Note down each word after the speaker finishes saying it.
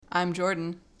I'm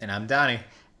Jordan. And I'm Donnie.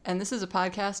 And this is a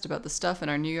podcast about the stuff in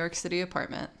our New York City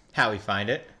apartment. How we find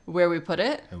it. Where we put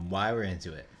it. And why we're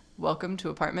into it. Welcome to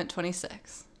Apartment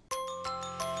 26.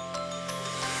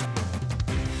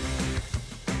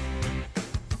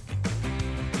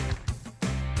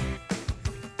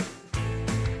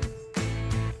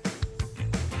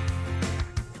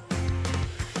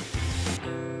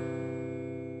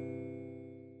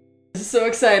 This is so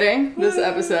exciting, this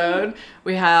episode.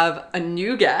 We have a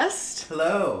new guest.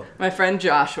 Hello. My friend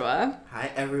Joshua.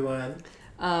 Hi, everyone.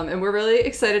 And we're really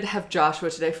excited to have Joshua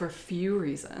today for a few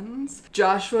reasons.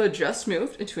 Joshua just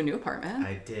moved into a new apartment.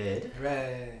 I did.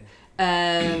 Hooray.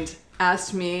 And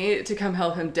asked me to come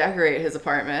help him decorate his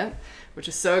apartment, which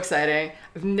is so exciting.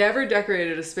 I've never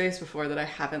decorated a space before that I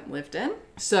haven't lived in,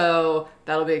 so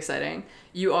that'll be exciting.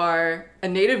 You are a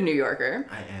native New Yorker.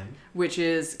 I am. Which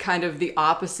is kind of the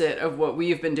opposite of what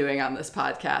we've been doing on this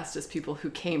podcast as people who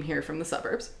came here from the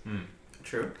suburbs.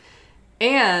 True.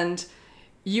 And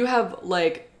you have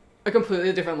like a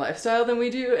completely different lifestyle than we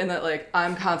do, and that like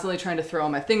I'm constantly trying to throw all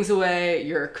my things away.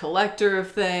 You're a collector of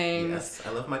things. Yes, I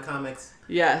love my comics.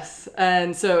 Yes.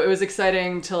 And so it was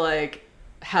exciting to like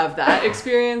have that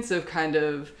experience of kind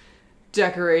of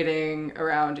decorating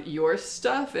around your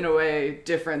stuff in a way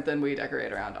different than we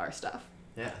decorate around our stuff.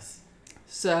 Yes.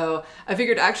 So I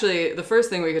figured actually the first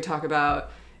thing we could talk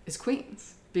about is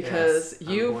Queens, because I'm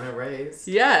you born and raised.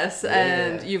 Yes, Yeah.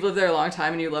 and you've lived there a long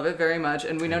time and you love it very much,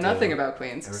 and we know nothing about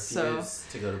Queens. I So refuse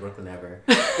to go to Brooklyn ever.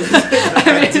 I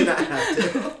I do mean, not have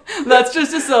to. that's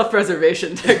just a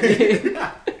self-preservation technique.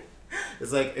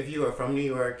 It's like if you are from New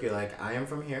York, you're like, I am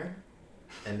from here,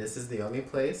 and this is the only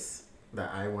place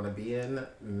that I want to be in.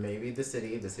 Maybe the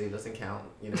city. The city doesn't count,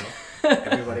 you know.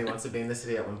 Everybody wants to be in the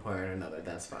city at one point or another.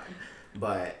 That's fine.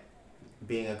 But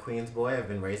being a Queens boy, I've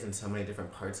been raised in so many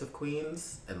different parts of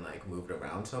Queens and like moved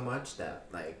around so much that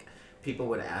like people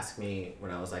would ask me when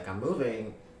I was like, I'm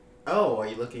moving, oh, are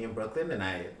you looking in Brooklyn? And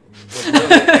I would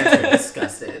really answer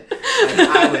disgusted. Like,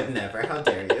 I would never. How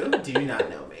dare you? Do you not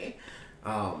know me?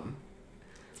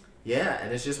 Yeah,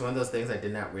 and it's just one of those things I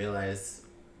did not realize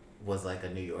was like a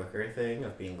New Yorker thing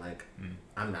of being like,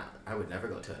 I would never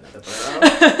go to another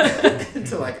borough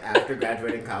until like after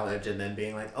graduating college, and then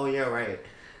being like, oh yeah, right.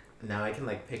 Now I can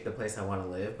like pick the place I want to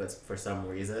live, but for some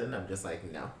reason I'm just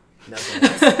like, no, nothing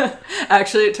else.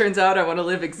 Actually, it turns out I want to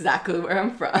live exactly where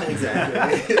I'm from.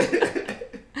 Exactly.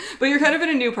 But you're kind of in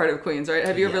a new part of Queens, right?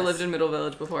 Have you ever Yes. lived in Middle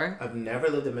Village before? I've never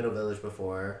lived in Middle Village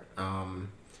before,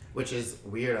 which is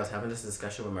weird. I was having this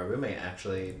discussion with my roommate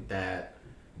actually, that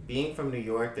being from New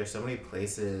York, there's so many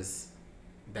places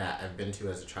that I've been to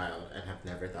as a child and have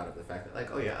never thought of the fact that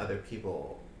like, oh yeah, other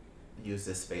people use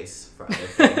this space for other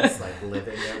things, like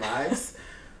living their lives.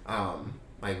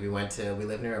 Like we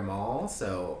live near a mall,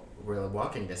 so we're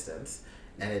walking distance,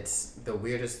 and it's the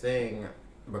weirdest thing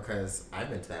because I've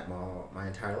been to that mall my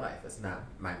entire life. It's not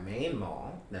my main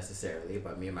mall necessarily,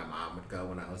 but me and my mom would go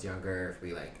when I was younger if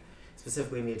we like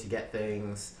specifically need to get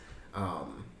things.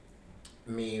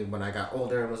 Me, when I got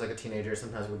older and was like a teenager,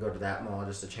 sometimes we'd go to that mall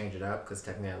just to change it up because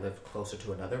technically I lived closer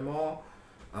to another mall.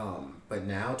 But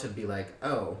now to be like,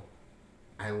 oh,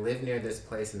 I live near this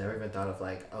place and never even thought of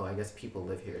like, oh, I guess people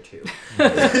live here too.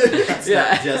 It's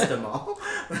not just a mall,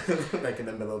 like in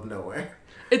the middle of nowhere.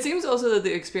 It seems also that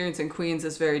the experience in Queens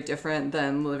is very different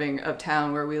than living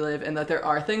uptown where we live, and that there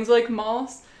are things like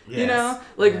malls. Yes. You know?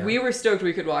 Like, Yeah. we were stoked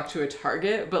we could walk to a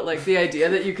Target, but, like, the idea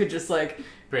that you could just, like,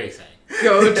 Pretty exciting.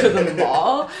 go to the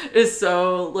mall is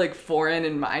so, like, foreign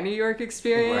in my New York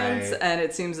experience. Right. And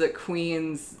it seems that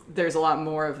Queens, there's a lot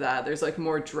more of that. There's, like,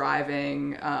 more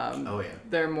driving. Oh, yeah.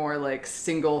 They're more, like,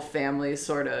 single-family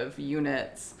sort of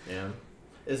units. Yeah.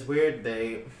 It's weird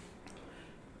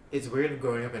It's weird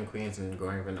growing up in Queens and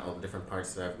growing up in all the different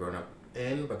parts that I've grown up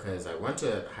in, because I went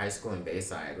to high school in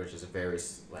Bayside, which is a very,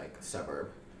 like, suburb,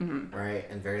 right?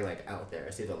 And very, like, out there.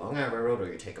 It's either Long Island Railroad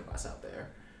or you take a bus out there.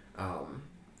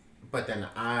 But then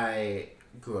I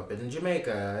grew up in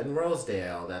Jamaica, in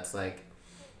Rosedale. That's, like,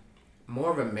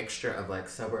 more of a mixture of, like,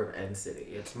 suburb and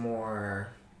city. It's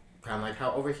more kind of like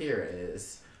how over here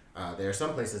is. There are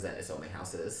some places that it's only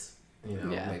houses, you know,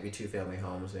 Yeah. maybe 2-family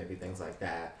homes, maybe things like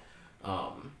that.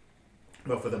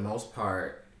 But for the most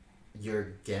part,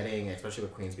 you're getting, especially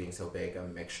with Queens being so big, a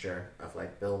mixture of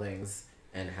like buildings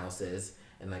and houses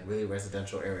and like really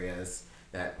residential areas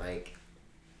that like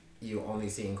you only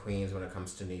see in Queens when it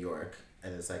comes to New York.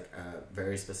 And it's like a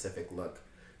very specific look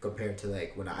compared to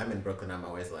like when I'm in Brooklyn, I'm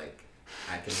always like,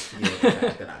 I can feel the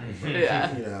fact that I'm in Brooklyn,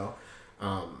 Yeah. you know?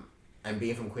 And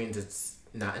being from Queens, it's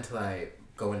not until I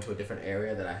go into a different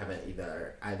area that I haven't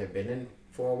either been in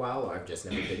for a while or I've just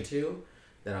never been to,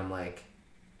 that I'm like,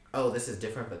 oh, this is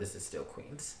different, but this is still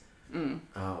Queens.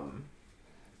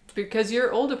 Because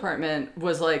your old apartment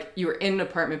was like, you were in an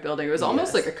apartment building. It was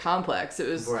almost Yes. like a complex. It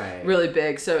was Right. really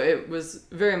big. So it was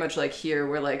very much like here,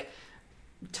 where like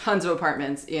tons of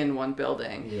apartments in one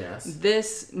building. Yes.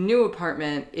 This new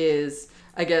apartment is,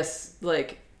 I guess,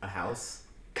 like A house.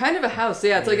 kind of a house.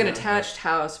 Yeah, it's like an Yeah. attached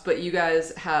house, but you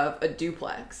guys have a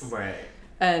duplex. Right.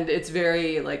 And it's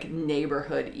very like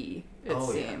neighborhood-y, it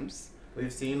Oh, yeah. seems.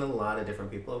 We've seen a lot of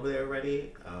different people over there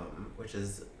already, which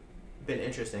has been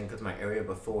interesting because my area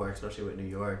before, especially with New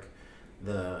York,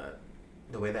 the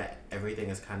way that everything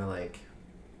is kind of like,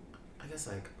 I guess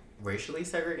like racially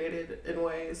segregated in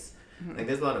ways. Like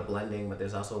there's a lot of blending, but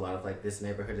there's also a lot of like this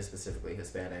neighborhood is specifically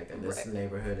Hispanic and this Right.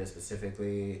 neighborhood is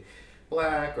specifically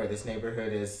Black, or this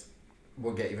neighborhood is,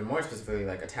 we'll get even more specifically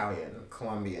like Italian,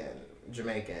 Colombian,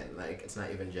 Jamaican. Like it's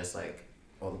not even just like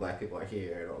all the Black people are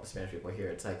here and all the Spanish people are here.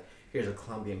 It's like here's a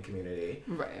Colombian community.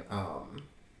 Right.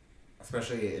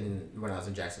 Especially when I was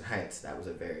in Jackson Heights, that was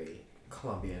a very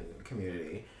Colombian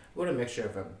community. What a mixture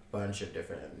of a bunch of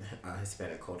different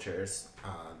Hispanic cultures.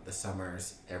 The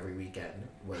summers every weekend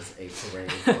was a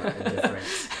parade for a different.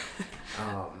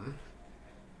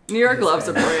 New York loves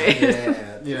a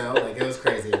parade. Yeah, like it was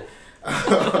crazy.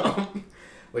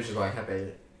 Which is why I'm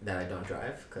happy that I don't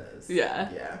drive, cause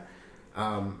Yeah.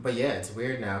 But yeah, it's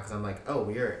weird now because I'm like, oh,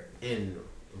 we're in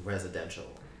residential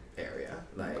area.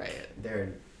 Like Right.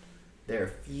 there are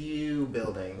few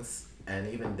buildings, and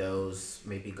even those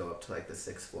maybe go up to like the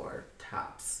 6th floor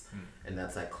tops, and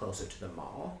that's like closer to the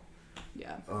mall.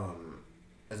 Yeah.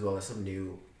 As well as some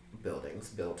new buildings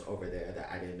built over there that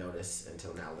I didn't notice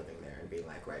until now living there and being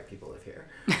like, right, people live here.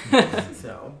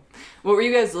 So What were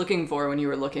you guys looking for when you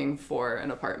were looking for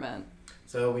an apartment?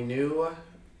 So we knew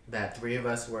that 3 of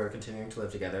us were continuing to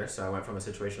live together. So I went from a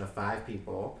situation of 5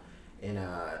 people in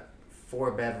a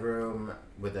 4-bedroom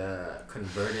with a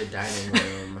converted dining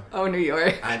room. Oh, New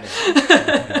York. I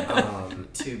know.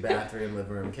 2-bathroom,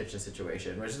 living room, kitchen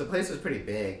situation. Which the place was pretty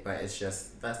big, but it's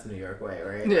just, that's the New York way,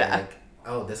 right? Yeah. Like,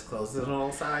 oh, this closes on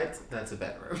all sides? That's a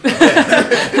bedroom.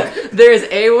 There's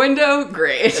a window.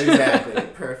 Great. Exactly.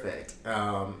 Perfect.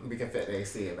 We can fit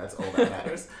AC, and that's all that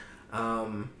matters.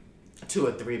 To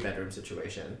a 3-bedroom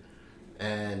situation.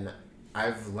 And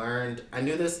I've learned, I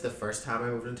knew this the first time I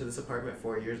moved into this apartment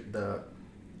 4 years, the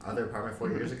other apartment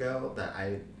 4 years ago, that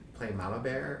I play mama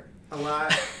bear a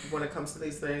lot when it comes to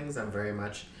these things. I'm very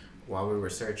much, while we were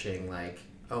searching, like,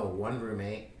 oh, one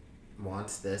roommate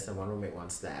wants this and one roommate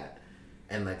wants that.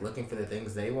 And like looking for the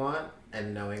things they want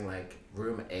and knowing like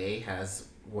room A has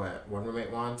what one roommate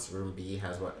wants, room B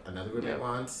has what another roommate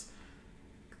wants.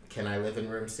 Can I live in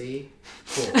room C?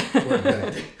 Cool, we're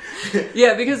good.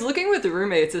 Yeah, because looking with the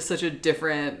roommates is such a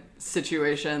different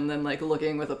situation than like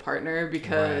looking with a partner,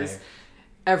 because Right.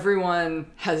 everyone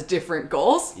has different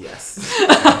goals. Yes.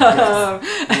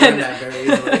 Yes. Learn that very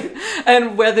easily.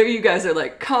 And whether you guys are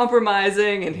like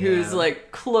compromising and who's Yeah.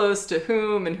 like close to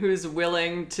whom and who's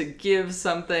willing to give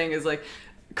something is like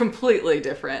completely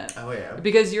different. Oh yeah.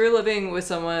 Because you're living with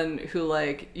someone who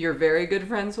like you're very good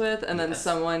friends with, and then Yes.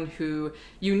 someone who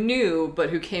you knew but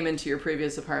who came into your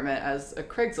previous apartment as a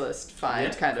Craigslist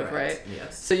find, Yeah, kind of, correct. right?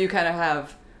 Yes. So you kind of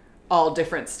have all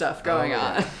different stuff going yeah.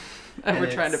 on, and And we're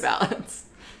trying to it's- balance.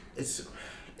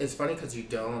 It's funny because you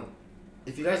don't.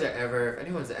 If you guys are ever, if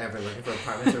anyone's ever looking for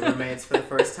apartments or roommates for the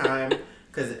first time,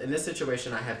 because in this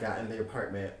situation I had gotten the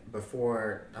apartment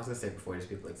before. I was gonna say before these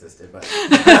people existed, but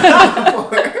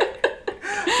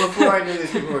before I knew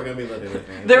these people were gonna be living with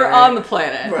me. They're right? on the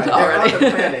planet Right, already. they're on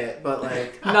the planet, but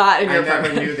like Not in your I never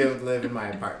apartment. knew they would live in my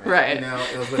apartment. Right. You know,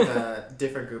 it was with a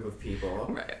different group of people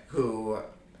Right. who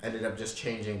ended up just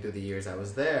changing through the years I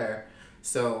was there.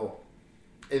 So,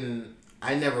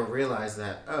 I never realized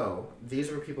that, oh,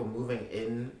 these were people moving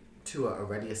in to a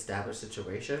already established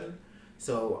situation.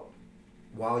 So,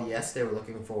 while yes, they were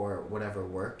looking for whatever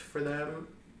worked for them,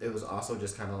 it was also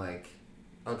just kind of like,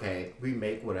 okay, we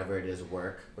make whatever it is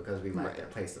work because we like Right.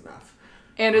 that place enough.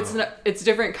 And it's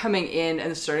different coming in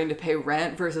and starting to pay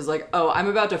rent versus like, oh, I'm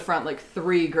about to front like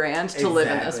 $3,000 to live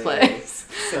in this Exactly. place.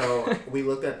 So we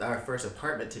looked at our first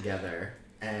apartment together,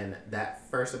 and that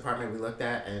first apartment we looked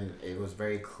at, and it was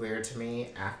very clear to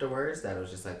me afterwards that it was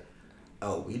just like,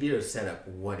 oh, we need to set up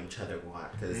what each other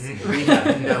want, because we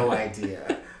have no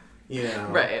idea. You know,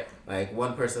 Right. Like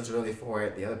one person's really for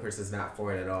it, the other person's not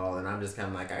for it at all, and I'm just kind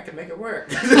of like, I can make it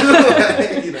work.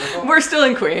 You know? We're still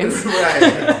in Queens.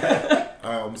 Right.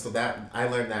 So that I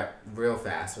learned that real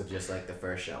fast with just like the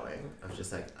first showing. I was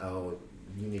just like, oh,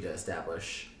 you need to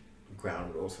establish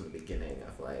ground rules from the beginning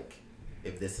of like,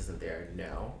 if this isn't there,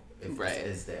 no. If Right.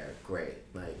 this is there, great.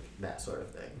 Like that sort of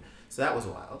thing. So that was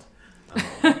wild.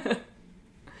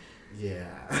 Yeah.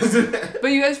 But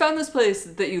you guys found this place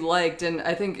that you liked, and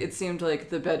I think it seemed like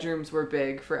the bedrooms were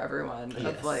big for everyone of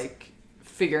Yes. like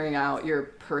figuring out your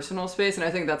personal space. And I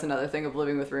think that's another thing of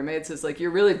living with roommates is like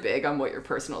you're really big on what your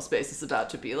personal space is about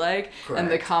to be like, and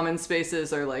the Correct. common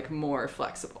spaces are like more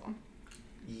flexible.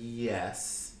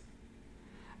 Yes.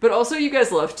 But also, you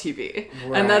guys love TV,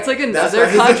 Right. and that's like That's another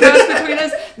right. contrast between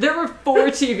us. There were 4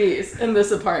 TVs in this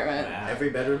apartment.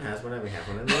 Every bedroom has one, and we have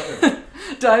one in the living room.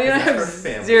 Donnie and I That's have our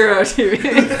family 0 time.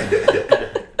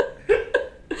 TVs.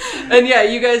 And yeah,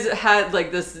 you guys had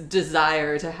like this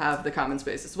desire to have the common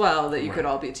space as well, that you could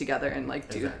Right. all be together and like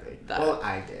do Exactly. that. Well,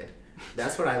 I did.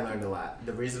 That's what I learned a lot.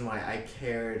 The reason why I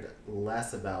cared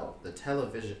less about the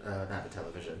television, not the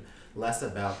television, less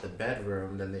about the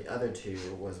bedroom than the other two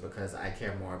was because I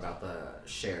care more about the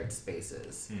shared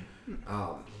spaces.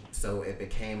 So it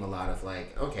became a lot of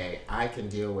like, okay, I can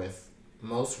deal with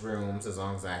most rooms as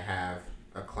long as I have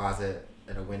a closet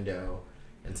and a window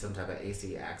and some type of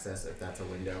AC access, if that's a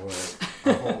window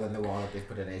or a hole in the wall that they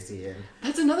put an AC in.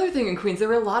 That's another thing in Queens. There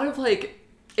were a lot of like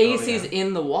ACs yeah.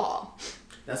 in the wall.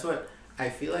 That's what I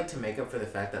feel like, to make up for the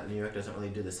fact that New York doesn't really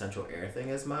do the central air thing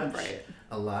as much. Right.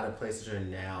 A lot of places are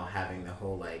now having the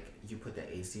whole like you put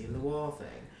the AC in the wall thing.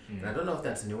 And I don't know if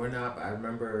that's new or not, but I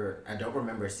don't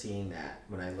remember seeing that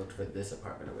when I looked for this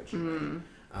apartment in which you went.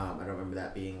 I don't remember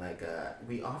that being like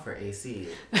we offer AC.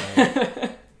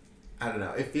 Like, I don't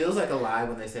know. It feels like a lie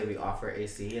when they say we offer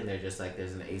AC and they're just like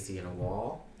there's an AC in a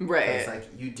wall. Right. It's like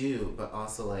you do, but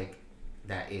also like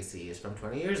that AC is from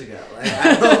 20 years ago. Like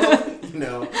I don't, you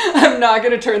know. I'm not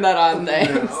gonna turn that on,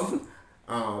 thanks.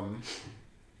 No.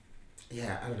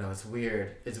 Yeah, I don't know. It's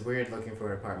weird. It's weird looking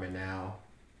for an apartment now,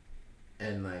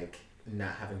 and like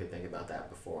not having to think about that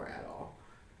before at all.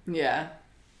 Yeah.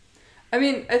 I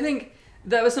mean, I think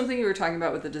that was something you were talking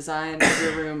about with the design of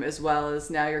your room, as well as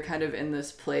now you're kind of in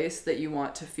this place that you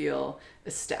want to feel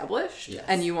established Yes.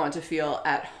 and you want to feel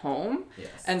at home. Yes.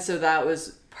 And so that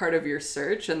was part of your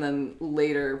search, and then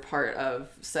later part of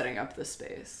setting up the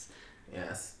space.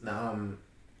 Yes.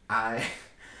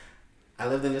 I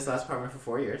lived in this last apartment for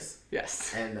 4 years.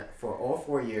 Yes. And for all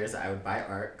 4 years, I would buy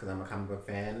art because I'm a comic book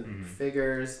fan,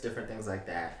 figures, different things like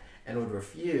that, and would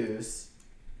refuse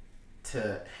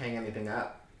to hang anything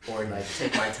up or like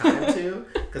take my time to,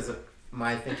 because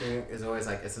my thinking is always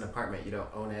like it's an apartment, you don't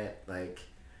own it, like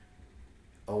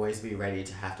always be ready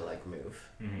to have to like move.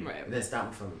 Right. And it stopped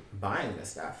me from buying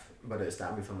this stuff, but it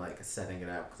stopped me from like setting it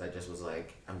up because I just was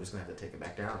like, I'm just gonna have to take it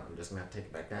back down. I'm just gonna have to take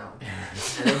it back down.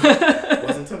 And it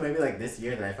wasn't until maybe like this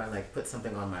year that I finally like put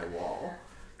something on my wall,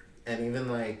 and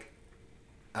even like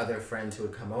other friends who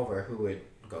would come over who would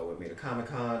go with me to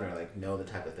Comic-Con or like know the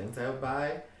type of things I would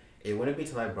buy. It wouldn't be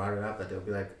till I brought it up that they would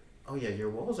be like, "Oh yeah, your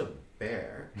walls are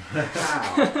bare.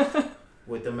 How?"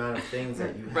 With the amount of things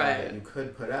that you have that you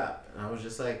could put up. And I was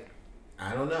just like,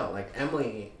 I don't know. Like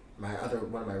Emily,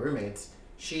 one of my roommates,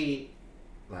 she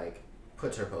like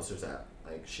puts her posters up.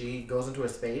 Like she goes into a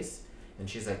space and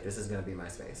she's like, this is gonna be my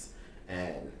space.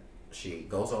 And she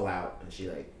goes all out and she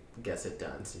like gets it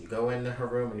done. So you go into her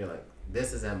room and you're like,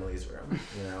 this is Emily's room,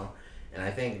 you know? And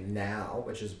I think now,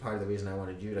 which is part of the reason I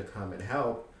wanted you to come and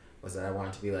help, was that I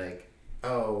wanted to be like,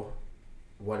 oh,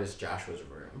 what is Joshua's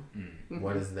room?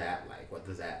 What is that like? What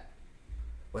does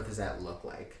that look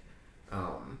like?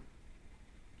 And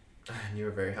you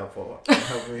were very helpful in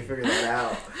helping me figure that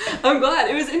out. I'm glad.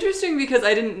 It was interesting because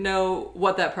I didn't know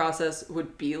what that process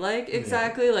would be like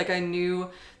exactly. Yeah. Like I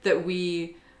knew that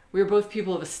we were both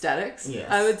people of aesthetics,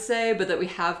 yes. I would say, but that we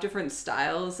have different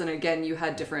styles. And again, you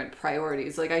had different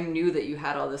priorities. Like I knew that you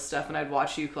had all this stuff and I'd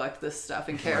watch you collect this stuff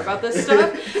and care about this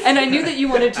stuff. And I knew that you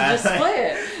wanted to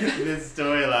display it. This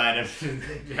storyline of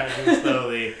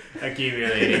slowly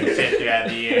accumulating shit throughout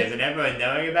the years and everyone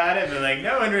knowing about it, but like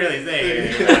no one really saying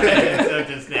anything about it until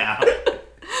just now.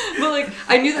 But like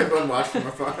I knew that everyone watched from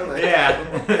afar. Like, yeah.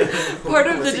 Part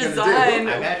of the design.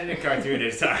 I imagine a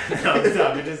cartoonist all the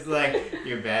time. It's just like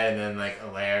your bed and then like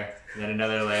a layer, and then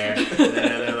another layer, and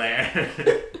then another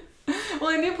layer. Well,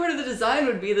 I knew part of the design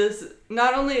would be this,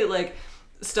 not only like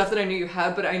stuff that I knew you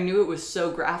had, but I knew it was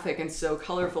so graphic and so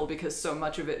colorful because so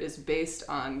much of it is based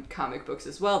on comic books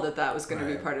as well, that was going to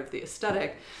be part of the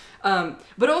aesthetic.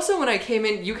 But also when I came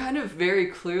in, you kind of very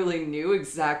clearly knew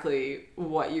exactly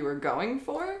what you were going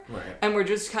for. Right. And we're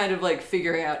just kind of like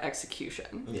figuring out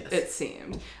execution, it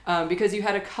seemed. Because you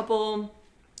had a couple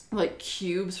like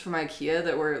cubes from IKEA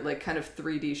that were like kind of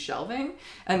 3D shelving.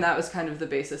 And that was kind of the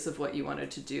basis of what you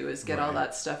wanted to do, is get all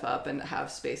that stuff up and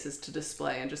have spaces to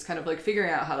display and just kind of like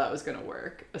figuring out how that was going to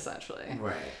work, essentially.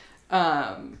 Right.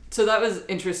 So that was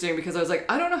interesting because I was like,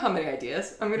 I don't know how many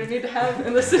ideas I'm gonna need to have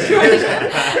in this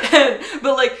situation.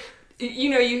 But like, you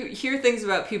know, you hear things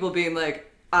about people being like,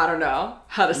 I don't know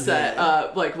how to set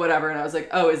up, like whatever. And I was like,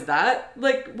 oh, is that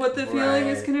like what the feeling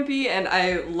is gonna be? And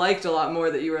I liked a lot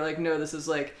more that you were like, no, this is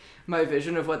like my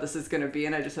vision of what this is gonna be,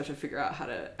 and I just have to figure out how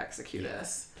to execute it.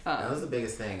 That was the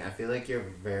biggest thing. I feel like you're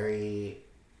very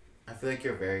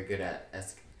good at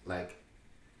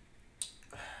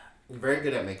very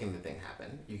good at making the thing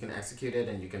happen. You can execute it,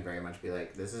 and you can very much be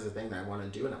like, this is a thing that I want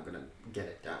to do, and I'm gonna get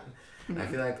it done. Mm-hmm. I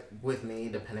feel like with me,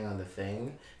 depending on the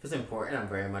thing, if it's important, I'm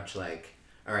very much like,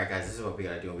 all right, guys, this is what we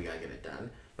gotta do, and we gotta get it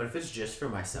done. But if it's just for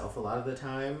myself, a lot of the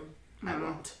time, I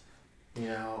won't. You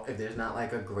know, if there's not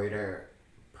like a greater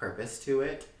purpose to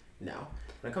it, no.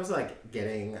 When it comes to like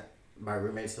getting my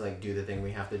roommates to like do the thing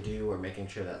we have to do, or making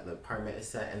sure that the apartment is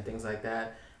set and things like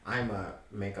that,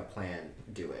 make a plan,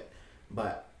 do it.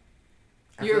 But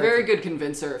you're a very good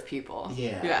convincer of people.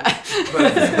 Yeah.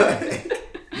 But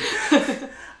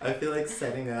I feel like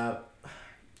setting up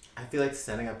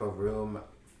a room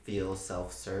feels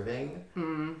self-serving.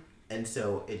 Mm. And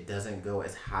so it doesn't go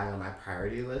as high on my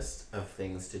priority list of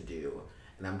things to do.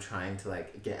 And I'm trying to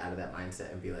like get out of that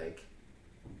mindset and be like,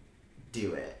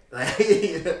 do it.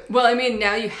 Well, I mean,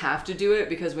 now you have to do it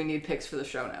because we need pics for the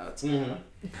show notes. Mm-hmm.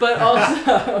 But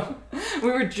also, we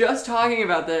were just talking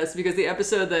about this because the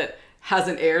episode that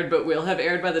hasn't aired but will have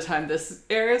aired by the time this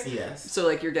airs. Yes. So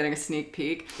like you're getting a sneak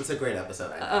peek. It's a great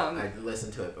episode. I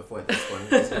listened to it before this one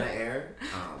was going to air.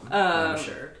 I'm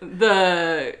sure.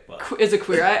 Is a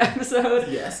Queer Eye episode.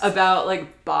 Yes. About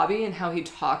like Bobby and how he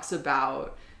talks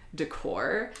about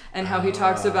decor and how he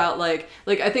talks about like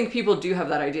I think people do have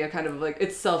that idea kind of like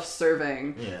it's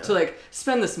self-serving to like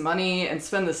spend this money and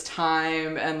spend this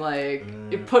time and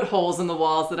like put holes in the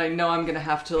walls that I know I'm gonna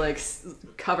have to like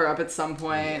cover up at some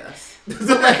point. Yes.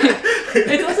 But like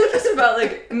it's also just about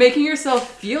like making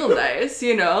yourself feel nice,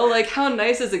 you know, like how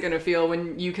nice is it gonna feel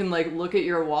when you can like look at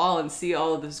your wall and see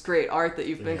all of this great art that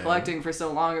you've been collecting for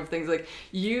so long of things like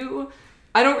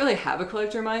I don't really have a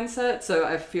collector mindset, so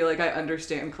I feel like I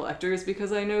understand collectors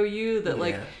because I know you, that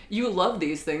like you love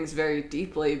these things very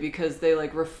deeply because they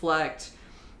like reflect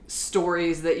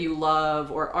stories that you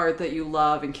love or art that you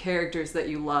love and characters that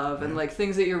you love and like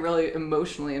things that you're really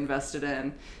emotionally invested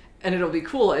in. And it'll be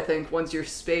cool, I think, once your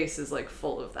space is like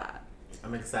full of that.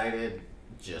 I'm excited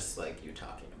just like you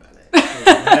talking about it.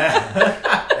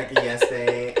 Like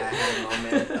yesterday, I had a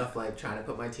moment of like trying to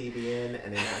put my TV in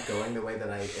and it not going the way that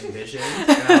I envisioned. And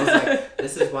I was like,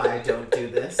 this is why I don't do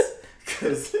this.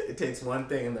 Because it takes one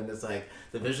thing and then it's like,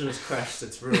 the vision is crushed,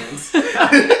 it's ruined. See,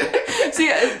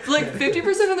 like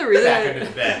 50% of the reason Back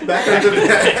into bed. Back into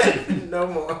bed. No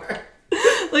more.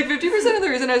 Like 50% of the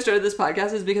reason I started this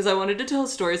podcast is because I wanted to tell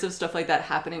stories of stuff like that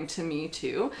happening to me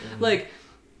too. Mm-hmm. Like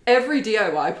every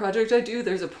DIY project I do,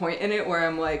 there's a point in it where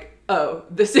I'm like, oh,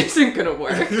 this isn't gonna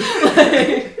work.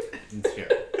 Like, Sure.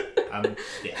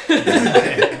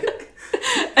 Yeah.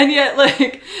 And yet,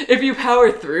 like, if you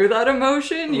power through that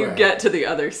emotion, you get to the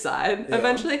other side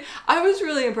eventually. I was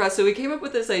really impressed. So we came up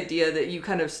with this idea that you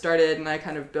kind of started and I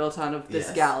kind of built on of this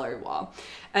gallery wall.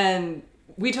 And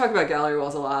we talk about gallery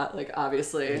walls a lot, like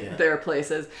obviously there are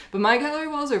places, but my gallery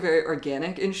walls are very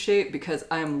organic in shape because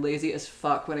I'm lazy as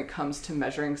fuck when it comes to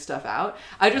measuring stuff out.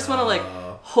 I just want to like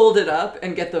hold it up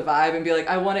and get the vibe and be like,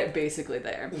 I want it basically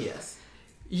there. Yes.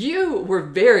 You were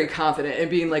very confident in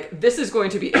being like, this is going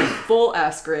to be a full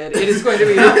ass grid. It is going to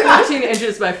be 14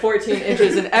 inches by 14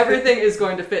 inches and everything is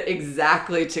going to fit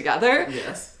exactly together.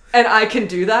 Yes. And I can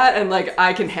do that and like,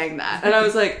 I can hang that. And I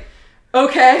was like,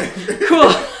 okay,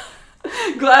 cool.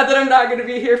 Glad that I'm not going to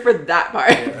be here for that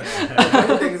part. One of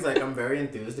the things, like, I'm very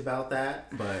enthused about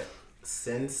that, but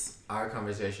since our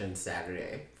conversation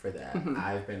Saturday for that,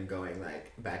 I've been going,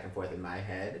 like, back and forth in my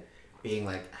head, being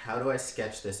like, how do I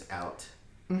sketch this out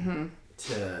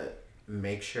to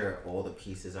make sure all the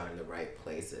pieces are in the right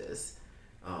places?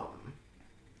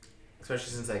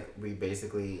 Especially since, like, we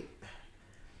basically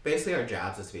our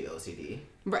jobs is to be OCD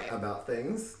about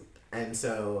things. And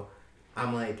so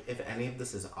I'm like, if any of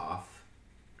this is off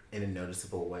in a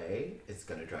noticeable way, it's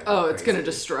going to drive me crazy. It's going to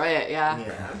destroy it,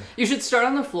 yeah. You should start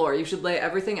on the floor. You should lay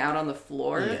everything out on the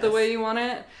floor the way you want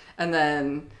it, and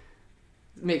then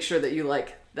make sure that you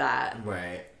like that.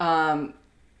 Right.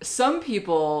 Some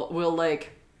people will,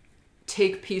 like,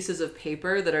 take pieces of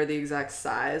paper that are the exact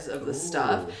size of the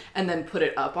stuff and then put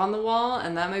it up on the wall,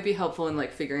 and that might be helpful in,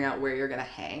 like, figuring out where you're going to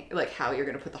hang, like, how you're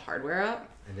going to put the hardware up.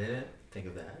 I didn't think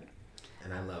of that.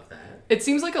 And I love that. It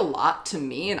seems like a lot to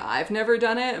me, and I've never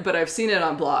done it, but I've seen it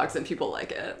on blogs, and people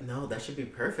like it. No, that should be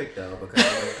perfect, though, because,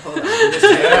 like, hold on.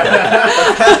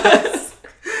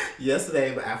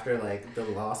 Yesterday, after like the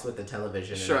loss with the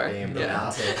television Sure, and it being yeah.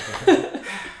 mounted,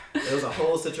 there was a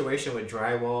whole situation with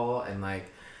drywall and like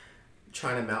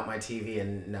trying to mount my TV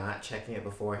and not checking it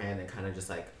beforehand and kind of just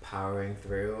like powering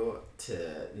through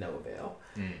to no avail.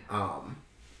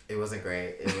 It wasn't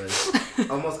great. It was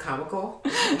almost comical,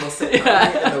 almost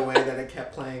sitcom in the way that it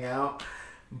kept playing out.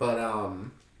 But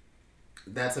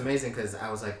that's amazing because I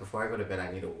was like, before I go to bed,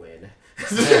 I need a win.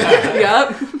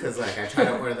 Yep. Because like I tried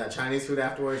to order that Chinese food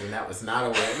afterwards, and that was not a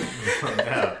win. Oh,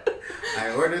 no.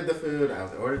 I ordered the food. I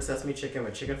ordered sesame chicken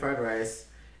with chicken fried rice,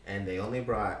 and they only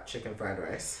brought chicken fried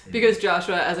rice. Because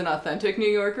Joshua, as an authentic New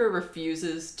Yorker,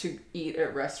 refuses to eat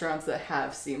at restaurants that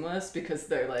have seamless because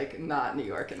they're like not New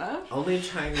York enough. Only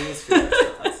Chinese food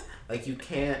restaurants. Like you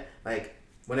can't like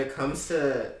when it comes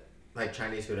to like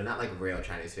Chinese food, and not like real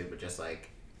Chinese food, but just like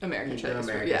American Chinese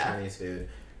American food. Yeah. Chinese food.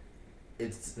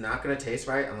 It's not gonna taste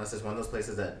right unless it's one of those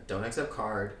places that don't accept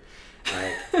card.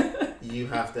 Like you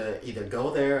have to either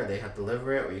go there or they have to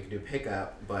deliver it, or you can do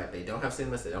pickup. But they don't have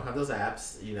seamless. They don't have those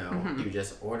apps. You know, you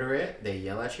just order it. They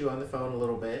yell at you on the phone a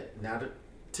little bit, not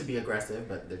to be aggressive,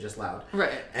 but they're just loud.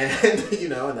 Right. And you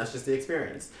know, and that's just the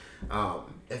experience.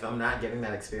 If I'm not getting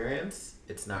that experience,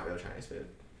 it's not real Chinese food.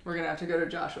 We're gonna have to go to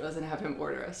Joshua's and have him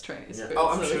order us Chinese food. Oh,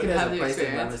 I'm so we sure can there's have a the place around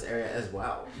experience. this area as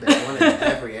well. There's one in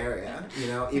every area, you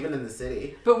know, even in the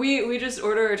city. But we just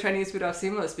order our Chinese food off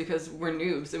Seamless because we're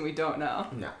noobs and we don't know.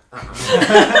 No.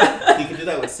 You can do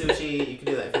that with sushi. You can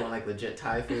do that if you want like legit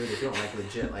Thai food. If you want like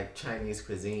legit like Chinese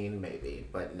cuisine, maybe.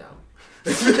 But no.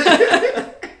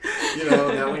 You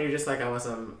know, not when you're just like, I want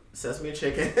some sesame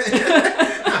chicken.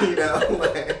 You know,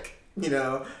 like, you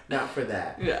know, not for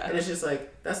that. Yeah. And it's just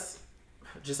like, that's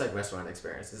just like restaurant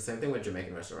experience. It's the same thing with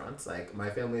Jamaican restaurants. Like my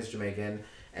family is Jamaican,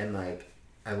 and like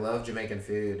I love Jamaican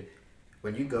food.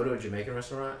 When you go to a Jamaican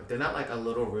restaurant, if they're not like a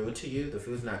little rude to you, the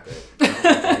food's not good.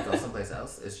 Don't go someplace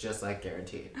else. It's just like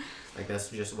guaranteed. Like that's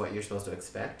just what you're supposed to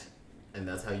expect, and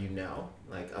that's how you know.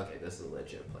 Like, okay, this is a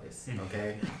legit place.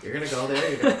 Okay, you're gonna go there.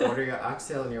 You're gonna order your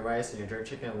oxtail and your rice and your jerk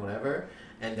chicken and whatever,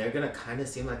 and they're gonna kind of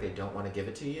seem like they don't want to give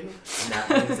it to you, and that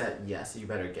means that yes, you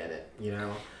better get it. You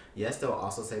know. Yes, they'll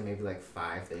also say maybe like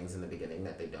 5 things in the beginning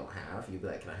that they don't have. You'd be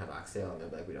like, can I have oxtail? And they'll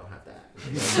be like, we don't have that.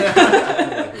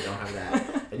 Like, we don't have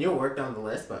that. And you'll work down the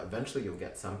list, but eventually you'll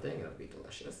get something and it'll be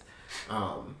delicious.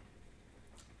 I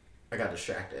got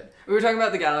distracted. We were talking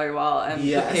about the gallery wall and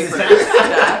Yes. the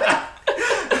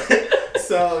papers.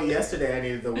 So yesterday I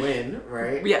needed the win,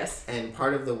 right? Yes. And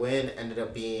part of the win ended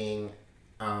up being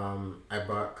I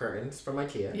bought curtains from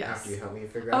IKEA Yes. after you helped me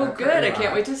figure out Oh, how good. curtain I can't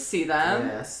rock. wait to see them.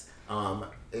 Yes.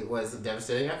 It was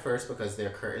devastating at first because their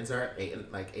curtains are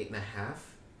 8.5.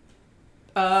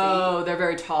 Oh, they're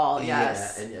very tall.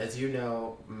 Yes. Yeah, and as you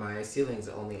know, my ceiling's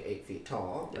only 8 feet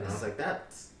tall, and I was like,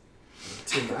 that's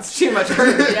too much. It's too much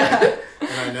curtain. Yeah. And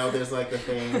I know there's like a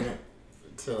thing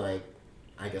to like,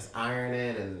 I guess iron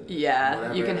it and Yeah,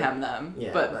 whatever. you can hem them.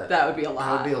 Yeah, but that would be a lot.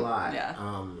 That would be a lot. Yeah.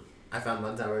 I found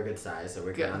ones that were a good size, so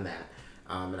we're good Good. on that.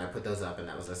 And I put those up, and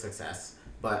that was a success.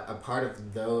 But a part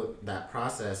of that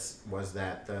process was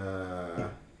that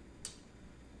the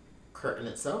curtain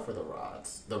itself, or the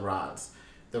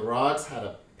rods had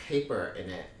a paper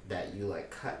in it that you like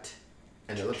cut,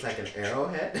 and it looks like an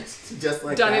arrowhead, just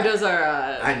like Donnie that. does our.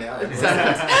 I know.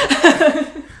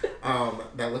 Exactly.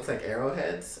 That looks like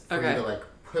arrowheads for Okay. you to like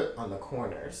put on the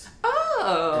corners.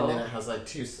 Oh. And then it has like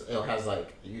it has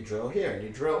like you drill here and you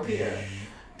drill here.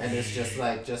 And it's just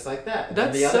like that. And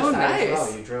That's then the other so side as nice.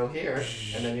 well, you drill here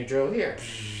and then you drill here.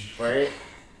 Right?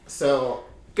 So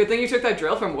Good thing you took that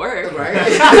drill from work.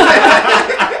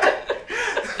 right?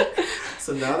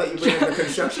 So now that you bring in the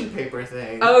construction paper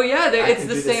thing. Oh yeah, I it's can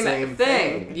the do same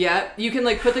thing. Yep, you can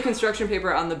like put the construction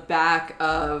paper on the back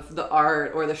of the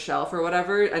art or the shelf or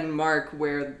whatever, and mark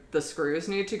where the screws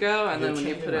need to go, and You're then when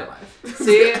you changing put my it, life.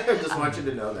 see, I just want you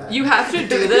to know that. you have to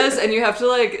do this, and you have to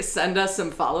like send us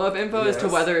some follow-up info as to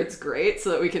Yes. whether it's great,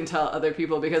 so that we can tell other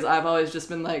people. Because I've always just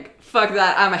been like, "Fuck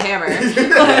that, I'm a hammer,"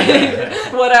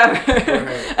 like, whatever.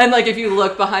 Right. And like, if you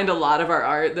look behind a lot of our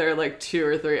art, there are like 2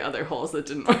 or 3 other holes that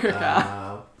didn't work out.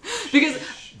 Because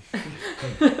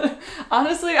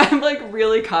honestly, I'm like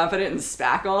really confident in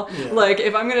spackle. Yeah. Like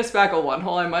if I'm gonna spackle 1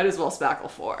 hole, I might as well spackle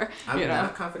 4. I'm you know?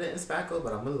 not confident in spackle,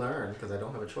 but I'm gonna learn because I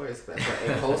don't have a choice. I put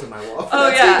 8 holes in my wall. Oh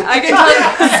yeah, I can tell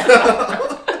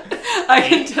you. I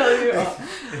can tell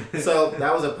you. So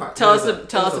that was a part. Tell us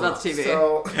that was a about lot. the TV.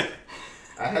 So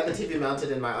I had the TV mounted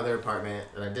in my other apartment,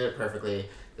 and I did it perfectly.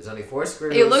 There's only 4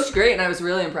 screws. It looked great, and I was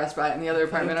really impressed by it in the other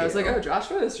apartment. Thank I was like, you. oh,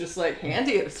 Joshua is just like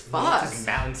handy as fuck. Just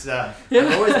mountain stuff.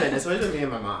 It's always been me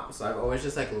and my mom. So I've always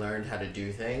just like learned how to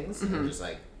do things and just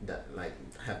like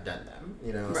have done them.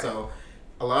 You know. Right. So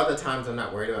a lot of the times I'm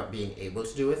not worried about being able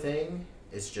to do a thing.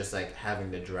 It's just like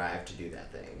having the drive to do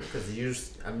that thing. Because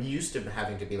I'm used to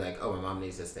having to be like, oh, my mom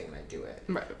needs this thing and I do it.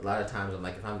 Right. A lot of times I'm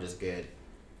like, if I'm just good,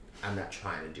 I'm not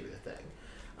trying to do the thing.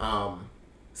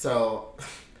 So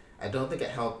I don't think it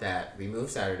helped that we moved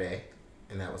Saturday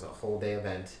and that was a whole day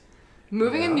event.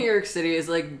 Moving in New York City is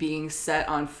like being set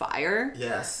on fire.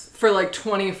 Yes. For like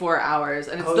 24 hours.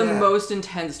 And it's the most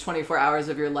intense 24 hours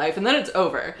of your life. And then it's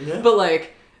over. Yeah. But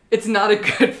like, it's not a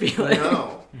good feeling.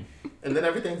 No. And then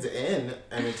everything's in,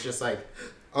 and it's just like,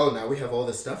 oh, now we have all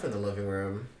this stuff in the living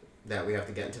room that we have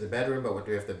to get into the bedroom, but what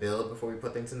do we have to build before we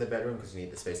put things in the bedroom? Because we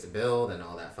need the space to build and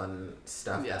all that fun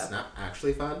stuff that's not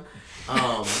actually fun.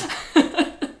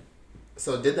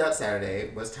 So did that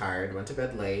Saturday, was tired, went to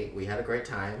bed late. We had a great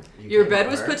time. Your bed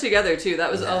was put together, too.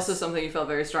 That was also something you felt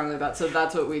very strongly about. So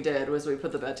that's what we did, was we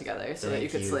put the bed together so that you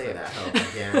could sleep. Thank you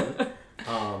for that help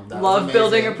again. Love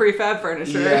building a prefab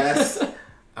furniture. Yes.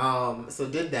 So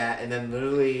did that, and then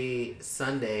literally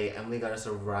Sunday, Emily got us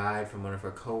a ride from one of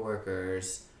her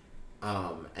coworkers,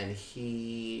 and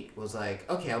he was like,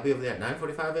 "Okay, I'll be over there at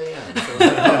 9:45 a.m." So I was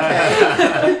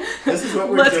like, "Okay, this is what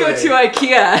we're doing. Let's go to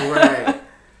IKEA." Right.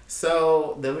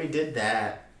 So then we did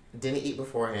that. Didn't eat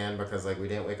beforehand because like we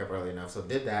didn't wake up early enough. So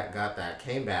did that, got that,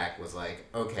 came back, was like,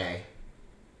 okay.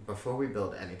 Before we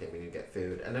build anything, we need to get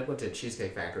food. And then went to a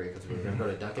Cheesecake Factory because we were going to go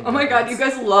to Dunkin' Donuts. Oh my god, you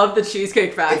guys love the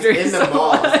Cheesecake Factory. It's in the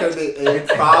mall. It's going to be a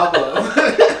problem.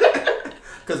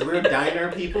 Because we're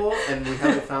diner people and we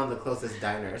haven't found the closest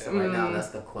diner. So right now, that's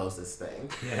the closest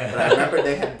thing. Yeah. But I remember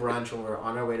they had brunch when we were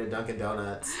on our way to Dunkin'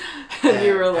 Donuts. And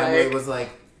you were like... Emily was like,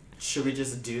 should we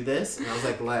just do this? And I was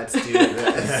like, let's do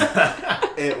this.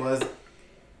 It was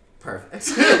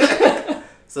perfect.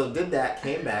 So did that,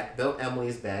 came back, built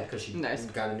Emily's bed because she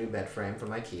got a new bed frame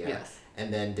from IKEA. Yes.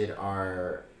 And then did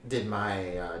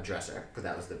my dresser because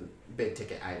that was the big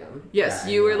ticket item. Yes,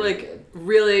 you were like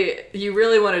you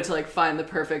really wanted to like find the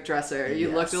perfect dresser.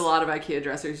 You looked at a lot of IKEA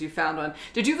dressers, you found one.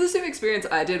 Did you have the same experience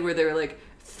I did where there were like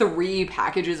 3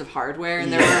 packages of hardware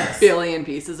and there were a billion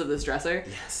pieces of this dresser?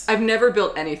 Yes. I've never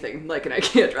built anything like an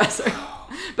IKEA dresser.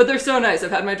 But they're so nice.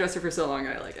 I've had my dresser for so long,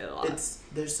 I like it a lot.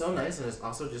 They're so nice, and it's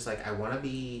also just like I want to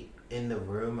be in the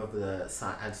room of the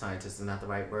scientists is not the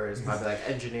right word. It's probably like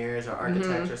engineers or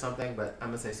architects or something, but I'm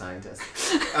gonna say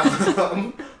scientists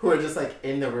who are just like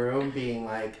in the room being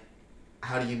like,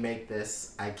 how do you make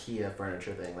this IKEA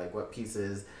furniture thing? Like what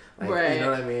pieces? Like you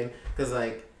know what I mean? Because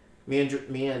like me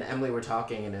and Emily were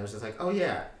talking, and it was just like, oh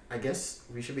yeah. I guess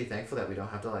we should be thankful that we don't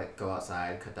have to like go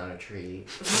outside, cut down a tree,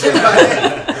 figure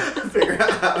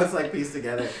out how it's like pieced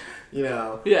together, you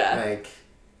know? Yeah. Like,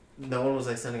 no one was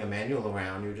like sending a manual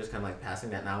around. You were just kind of like passing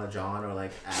that knowledge on, or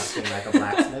like asking like a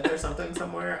blacksmith or something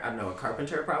somewhere. I don't know, a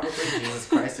carpenter probably, Jesus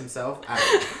Christ himself. I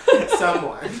don't know.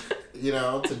 Someone, you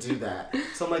know, to do that.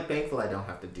 So I'm like thankful I don't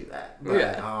have to do that.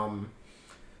 But,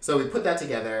 so we put that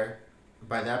together.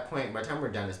 By that point, by the time we're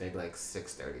done, it's maybe like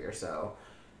 6:30 or so.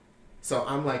 So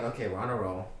I'm like, okay, we're on a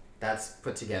roll. That's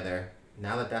put together.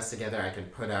 Now that that's together, I can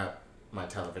put up my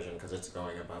television because it's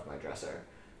going above my dresser.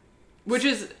 Which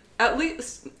is at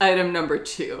least item number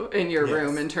 2 in your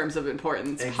room in terms of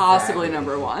importance. Exactly. Possibly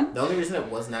number 1. The only reason it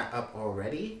was not up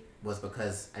already was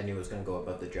because I knew it was going to go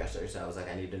above the dresser. So I was like,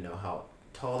 I need to know how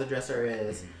tall the dresser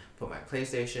is, put my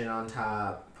PlayStation on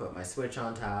top, put my Switch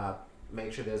on top,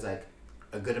 make sure there's like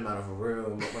a good amount of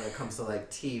room when it comes to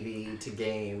like TV to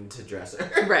game to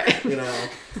dresser. Right. You know,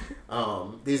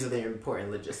 these are the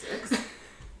important logistics.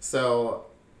 So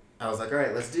I was like, all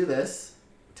right, let's do this.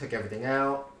 Took everything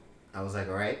out. I was like,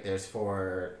 all right,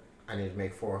 I need to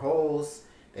make 4 holes.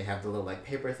 They have the little like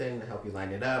paper thing to help you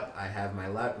line it up. I have my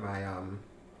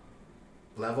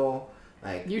level.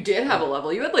 Like you did have a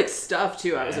level. You had like stuff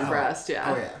too. I was impressed. Yeah.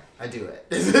 Oh yeah, I do it.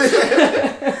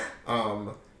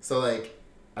 So like,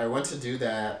 I went to do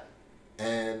that,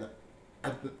 and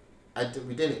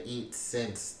we didn't eat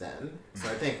since then. So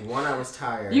I think I was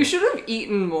tired. You should have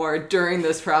eaten more during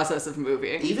this process of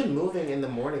moving. Even moving in the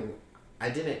morning, I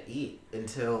didn't eat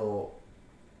until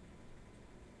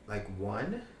like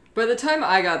 1. By the time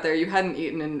I got there, you hadn't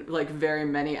eaten in like very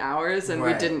many hours, and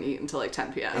we didn't eat until like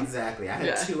 10 p.m. Exactly. I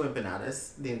had 2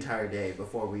 empanadas the entire day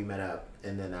before we met up,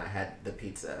 and then I had the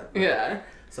pizza. Yeah.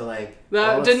 So like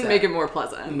that didn't make it more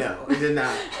pleasant. No, it did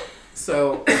not.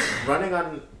 So running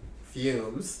on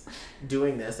fumes,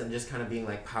 doing this, and just kind of being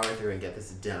like power through and get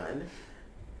this done.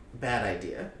 Bad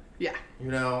idea. Yeah.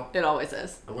 You know. It always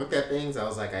is. I looked at things. I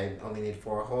was like, I only need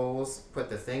 4 holes. Put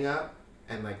the thing up.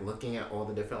 And like looking at all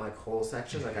the different like hole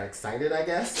sections, I got excited, I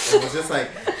guess. It was just like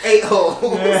 8 holes.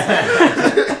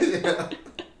 You know?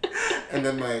 And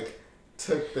then like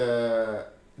took the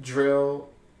drill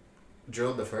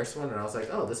drilled the first one and I was like,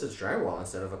 oh, this is drywall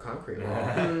instead of a concrete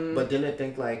wall. But didn't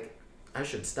think like I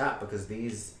should stop because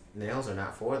these nails are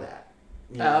not for that.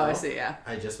 You know? I see, yeah.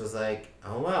 I just was like,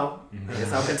 oh well, I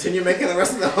guess I'll continue making the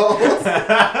rest of the holes.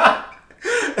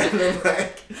 And then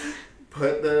like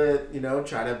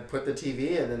try to put the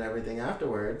TV and then everything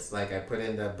afterwards. Like I put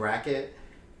in the bracket,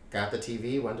 got the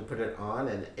TV, went to put it on,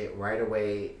 and it right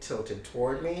away tilted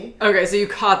toward me. Okay, so you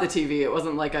caught the TV. It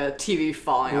wasn't like a TV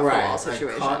falling off the wall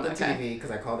situation. I caught the TV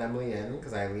because I called Emily in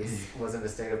because I at least was in a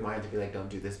state of mind to be like, don't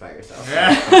do this by yourself. You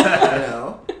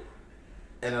know?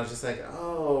 And I was just like,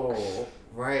 oh,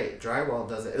 right, drywall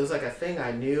does it. It was like a thing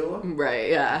I knew. Right,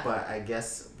 yeah. But I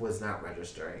guess was not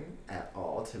registering at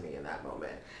all to me in that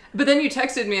moment. But then you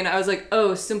texted me and I was like,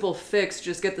 oh, simple fix,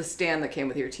 just get the stand that came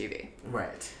with your TV.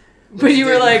 Right. But you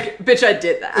were like, bitch, I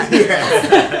did that.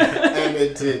 Yes. And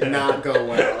it did not go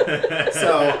well.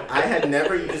 So I had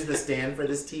never used the stand for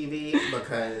this TV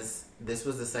because this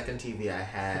was the second TV I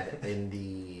had in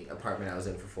the apartment I was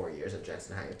in for 4 years at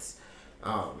Jackson Heights.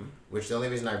 Which the only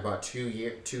reason I bought two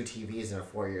TVs in a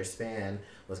 4-year span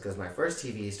was because my first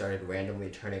TV started randomly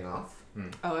turning off.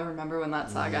 Oh, I remember when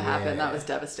that saga happened. That was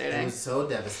devastating. It was so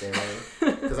devastating.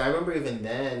 Because I remember even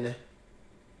then...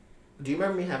 Do you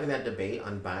remember me having that debate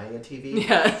on buying a TV?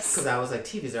 Yes. Because I was like,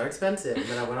 TVs are expensive. And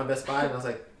then I went on Best Buy and I was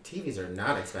like, TVs are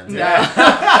not expensive. No.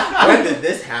 When did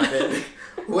this happen?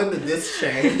 When did this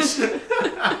change? It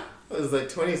was like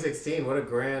 2016. What a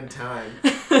grand time.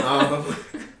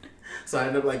 So I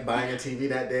ended up like buying a TV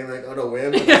that day, like on a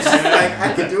whim. Like,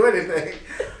 I could do anything.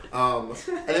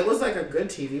 And it was like a good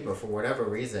TV, but for whatever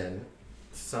reason,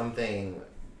 something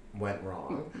went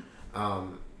wrong.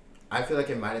 I feel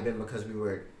like it might have been because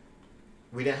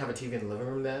we didn't have a TV in the living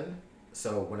room then.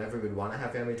 So whenever we'd want to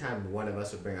have family time, one of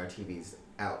us would bring our TVs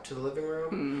out to the living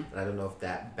room. And I don't know if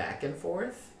that back and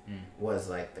forth was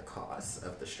like the cause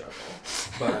of the struggle.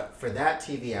 But for that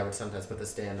TV, I would sometimes put the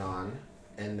stand on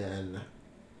and then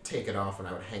take it off and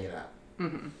I would hang it up.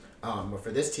 But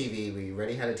for this TV, we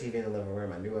already had a TV in the living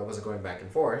room. I knew I wasn't going back and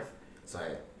forth. So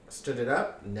I stood it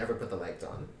up, never put the legs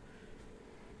on.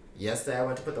 Yesterday I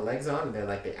went to put the legs on and they're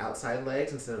like the outside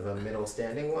legs instead of a middle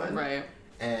standing one. Right.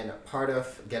 And part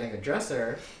of getting a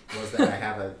dresser was that I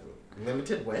have a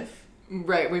limited width.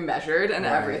 Right, we measured and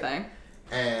everything.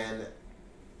 And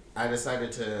I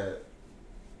decided to,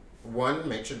 one,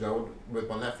 make sure to go with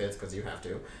one that fits because you have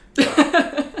to.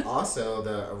 But also,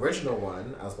 the original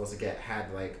one I was supposed to get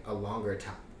had like a longer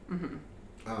top. And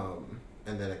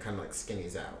then it kind of like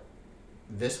skinnies out.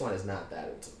 This one is not that.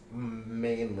 It's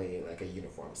mainly like a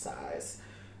uniform size.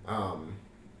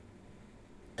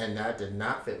 And that did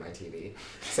not fit my TV.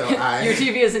 So Your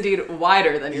TV is indeed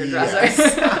wider than your dresser.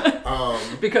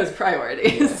 Yes. Because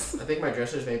priorities. Yes. I think my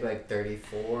dresser is maybe like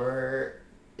 34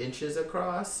 inches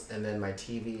across, and then my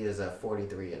TV is a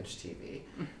 43-inch TV.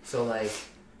 So like...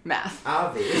 Math.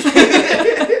 Obvious.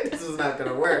 This is not going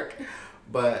to work.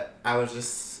 But I was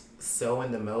just so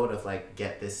in the mode of like,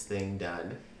 get this thing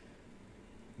done,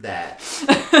 that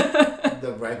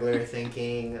the regular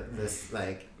thinking, this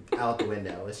like, out the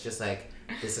window. It's just like,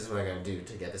 this is what I gotta do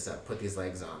to get this up, put these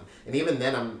legs on. And even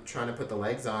then I'm trying to put the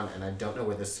legs on and I don't know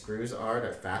where the screws are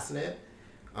to fasten it.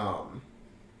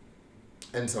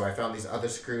 And so I found these other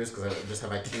screws because I just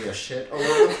have IKEA shit all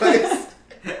over the place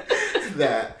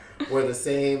that were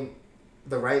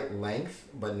the right length,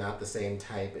 but not the same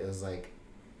type. It was like,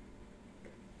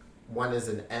 one is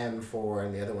an M4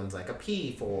 and the other one's like a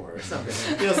P4 or something.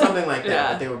 Something like that.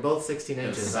 Yeah. But they were both 16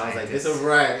 inches. I was like, this is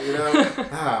right,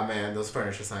 Ah, man, those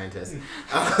furniture scientists.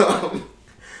 But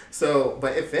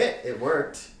it fit. It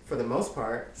worked for the most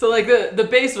part. So, like, the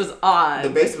base was on. The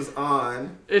base was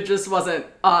on. It just wasn't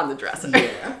on the dresser.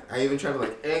 Yeah. I even tried to,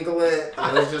 like, angle it.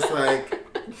 I was just like,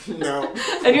 no.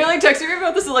 And you're, like, texting me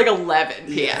about this at, like, 11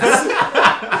 p.m. Yes.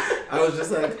 I was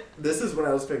just like, this is when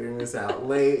I was figuring this out.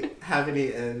 Late, having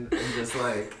eaten, and just,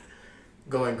 like,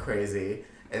 going crazy.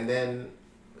 And then,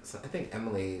 I think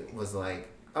Emily was like,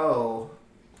 oh,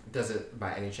 does it,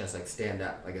 by any chance, like, stand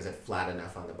up? Like, is it flat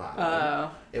enough on the bottom?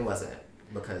 Oh. It wasn't.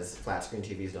 Because flat screen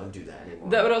TVs don't do that anymore.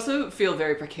 That would also feel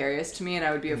very precarious to me, and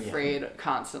I would be afraid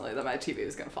constantly that my TV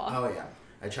was going to fall. Oh, yeah.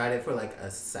 I tried it for like a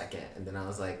second, and then I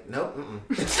was like, nope,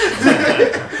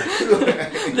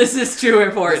 This is too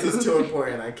important. This is too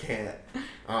important. I can't.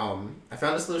 I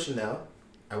found a solution, though.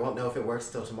 I won't know if it works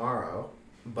till tomorrow,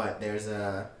 but there's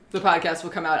a... The podcast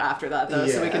will come out after that, though,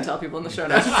 so we can tell people in the show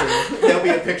notes. That's true. There'll be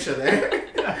a picture there.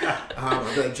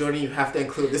 I'll be like, Jordan, you have to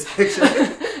include this picture.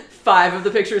 5 of the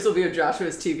pictures will be of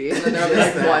Joshua's TV, and then there'll be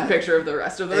like one picture of the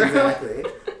rest of the room. Exactly.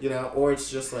 Or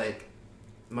it's just like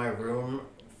my room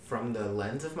from the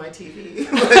lens of my TV.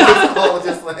 Like, it's all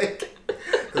just like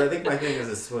Because I think my thing is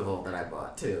a swivel that I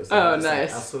bought too. So Oh, I'm just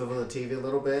nice. I'll swivel the TV a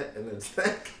little bit and it's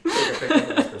like take a picture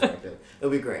from this perspective.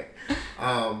 It'll be great.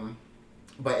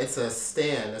 But it's a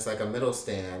stand. It's like a middle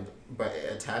stand, but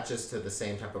it attaches to the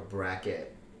same type of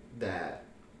bracket that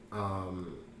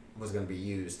was going to be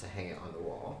used to hang it on the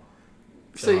wall.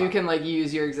 So you can like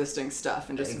use your existing stuff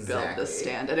and just build the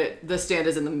stand, and the stand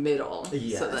is in the middle,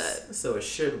 Yes. So it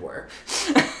should work.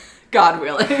 God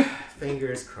willing.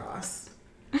 Fingers crossed.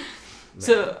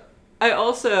 So I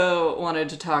also wanted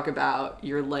to talk about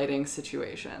your lighting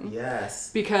situation.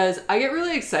 Yes. Because I get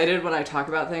really excited when I talk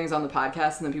about things on the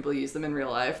podcast and then people use them in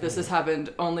real life. This has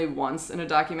happened only once in a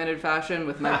documented fashion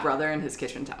with my brother and his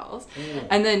kitchen towels.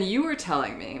 And then you were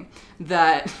telling me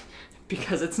that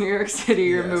because it's New York City,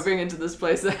 you're moving into this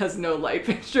place that has no light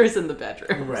fixtures in the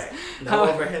bedroom. Right. No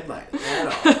overhead light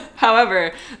at all.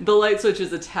 However, the light switch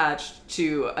is attached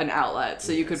to an outlet,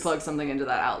 so you could plug something into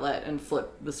that outlet and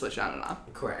flip the switch on and off.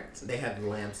 Correct. They had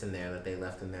lamps in there that they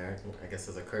left in there, I guess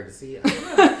as a courtesy.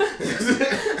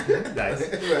 Nice.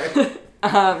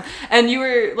 Right. And you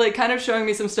were like kind of showing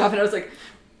me some stuff, and I was like,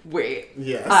 wait,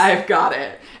 Yes. I've got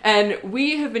it. And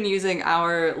we have been using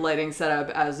our lighting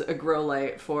setup as a grow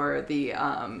light for the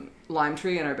lime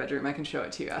tree in our bedroom. I can show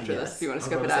it to you after this if you want to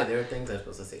scope it out. There are things I'm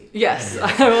supposed to see. Yes,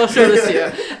 I will show this to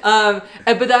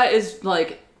you. But that is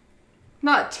like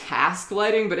not task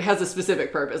lighting, but it has a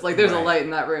specific purpose. Like there's a light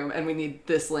in that room and we need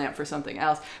this lamp for something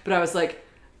else. But I was like,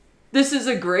 this is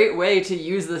a great way to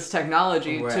use this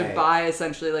technology to buy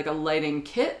essentially like a lighting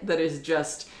kit that is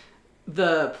just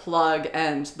the plug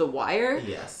and the wire.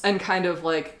 Yes. And kind of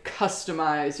like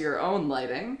customize your own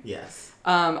lighting. Yes.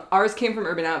 Ours came from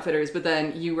Urban Outfitters, but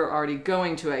then you were already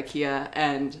going to IKEA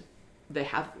and they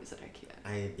have these at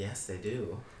IKEA. Yes, they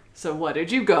do. So what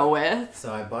did you go with?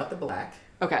 So I bought the black.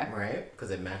 Okay. Right? Because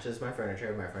it matches my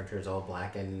furniture. My furniture is all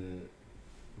black and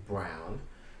brown.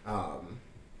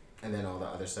 And then all the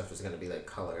other stuff was going to be like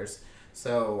colors.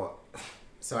 So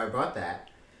I bought that.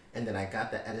 And then I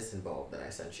got the Edison bulb that I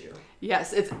sent you.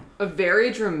 Yes, it's a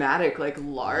very dramatic, like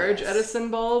large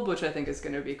Edison bulb, which I think is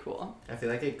going to be cool. I feel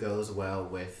like it goes well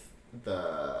with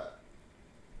the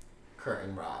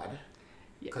curtain rod.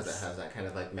 Because it has that kind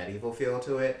of like medieval feel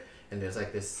to it. And there's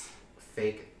like this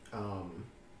fake,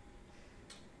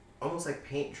 almost like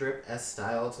paint drip-esque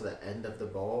style to the end of the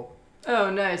bulb. Oh,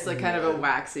 nice. Like kind of a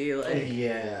waxy, like...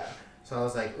 Yeah. So I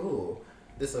was like, ooh,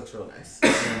 this looks real nice. You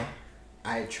know?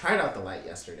 I tried out the light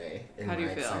yesterday in my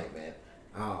excitement.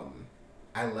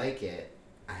 I like it.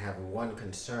 I have one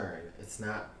concern. It's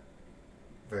not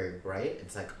very bright.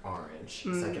 It's like orange.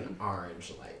 It's like an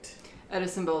orange light.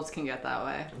 Edison bulbs can get that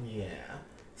way. Yeah.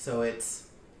 So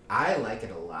I like it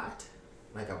a lot.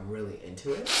 Like I'm really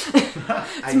into it.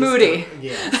 It's moody.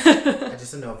 I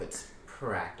just don't know if it's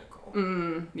practical.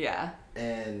 Yeah.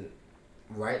 And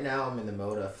right now I'm in the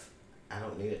mode of I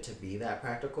don't need it to be that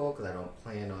practical because I don't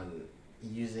plan on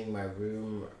using my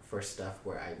room for stuff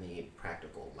where I need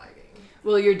practical lighting.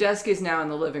 Well, your desk is now in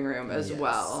the living room as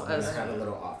well. I have a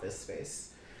little office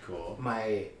space. Cool.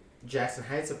 My Jackson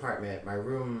Heights apartment, my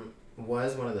room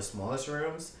was one of the smallest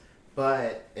rooms,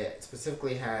 but it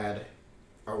specifically had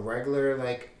a regular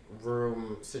like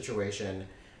room situation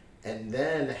and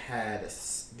then had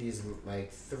these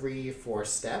like 3-4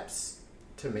 steps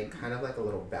to make kind of like a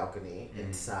little balcony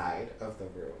inside of the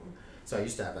room. So I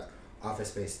used to have an office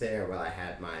space there where I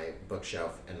had my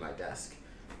bookshelf and my desk.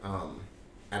 I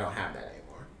don't have that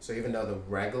anymore. So even though the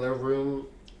regular room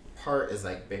part is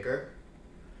like bigger,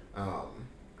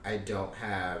 I don't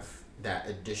have that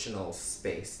additional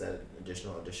space, that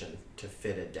additional addition to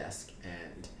fit a desk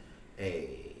and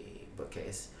a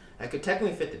bookcase. I could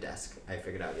technically fit the desk, I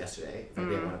figured out yesterday, if I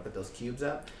didn't want to put those cubes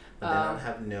up, but then I'd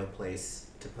have no place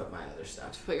to put my other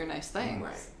stuff. To put your nice things.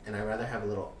 Right. And I'd rather have a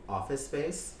little office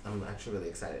space. I'm actually really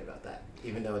excited about that,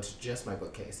 even though it's just my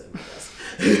bookcase and my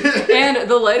desk. And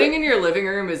the lighting in your living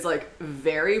room is like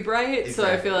very bright, Exactly. so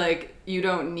I feel like you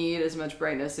don't need as much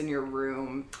brightness in your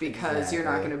room because you're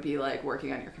not going to be like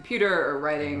working on your computer or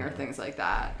writing or things like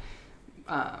that.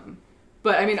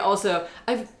 But I mean, also,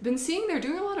 I've been seeing they're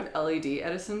doing a lot of LED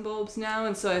Edison bulbs now,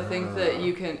 and so I think that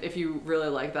you can, if you really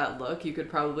like that look, you could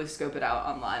probably scope it out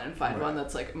online and find one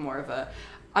that's like more of a...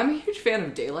 I'm a huge fan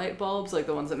of daylight bulbs, like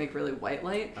the ones that make really white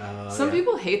light. Some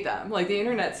people hate them. Like, the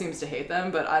internet seems to hate them,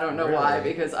 but I don't know why,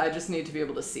 because I just need to be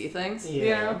able to see things, you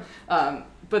know?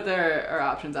 But there are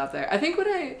options out there. I think what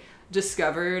I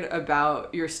discovered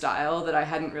about your style that I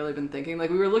hadn't really been thinking, like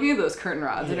we were looking at those curtain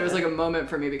rods and it was like a moment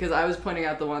for me because I was pointing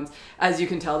out the ones, as you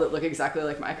can tell, that look exactly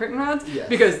like my curtain rods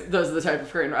because those are the type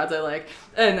of curtain rods I like.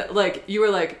 And like you were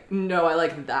like, no, I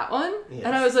like that one.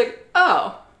 And I was like,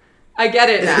 oh, I get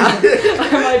it now.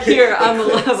 I'm like here on the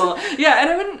level. Yeah, and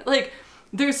I wouldn't like.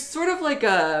 There's sort of like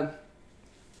a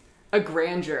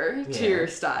grandeur to your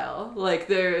style. Like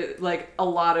there, like a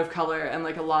lot of color and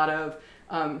like a lot of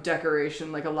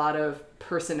decoration, like a lot of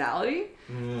personality.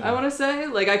 I want to say,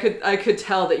 like I could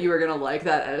tell that you were gonna like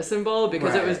that Edison Bowl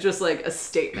because it was just like a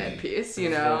statement piece, you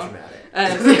know. Real dramatic.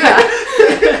 And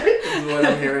Is what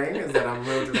I'm hearing is that I'm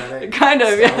real dramatic. Kind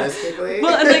of, yeah. Stylistically.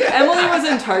 Well, and like Emily was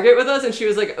in Target with us, and she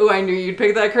was like, "Oh, I knew you'd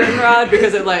pick that curtain rod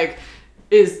because it like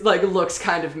is like looks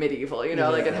kind of medieval, you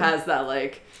know, like it has that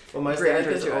like." Well, my grandeur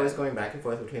style is to always it. going back and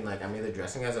forth between like I'm either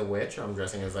dressing as a witch or I'm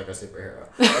dressing as like a superhero.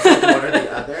 It's like one or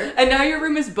the other. And now your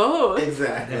room is both.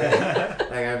 Exactly.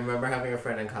 Like I remember having a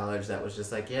friend in college that was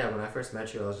just like, yeah, when I first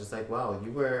met you, I was just like, wow,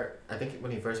 you were. I think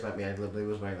when he first met me, I literally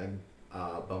was wearing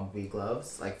like bumblebee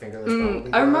gloves, like fingerless bumblebee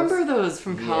gloves. I remember those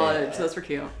from college. Yeah. Those were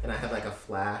cute. And I had like a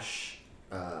flash.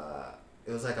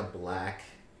 It was like a black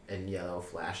and yellow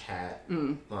flash hat,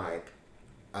 like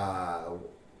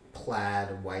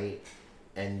plaid white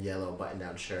and yellow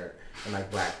button-down shirt, and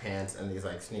like black pants, and these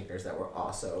like sneakers that were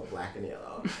also black and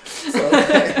yellow. So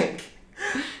like,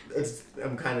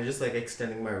 I'm kind of just like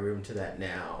extending my room to that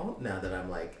now that I'm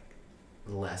like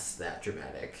less that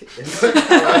dramatic in how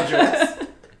I dress.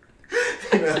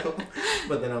 You know?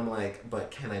 But then I'm like,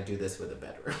 but can I do this with a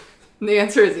bedroom? The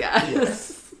answer is yes.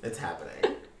 Yes, it's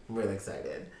happening. I'm really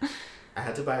excited. I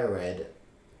had to buy a red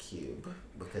cube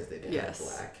because they didn't have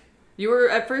black. You were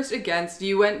at first against,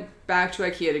 you went back to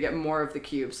IKEA to get more of the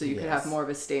cube so you could have Yes. more of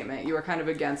a statement. You were kind of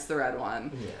against the red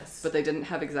one. Yes. But they didn't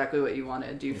have exactly what you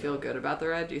wanted. Do you feel good about the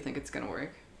red? Do you think it's going to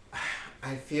work?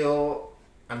 I feel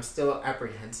I'm still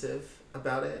apprehensive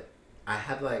about it. I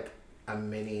had like a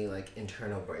mini like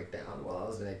internal breakdown while I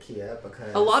was in IKEA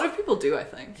because A lot of people do, I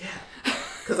think. yeah,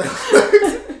 because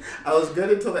I was good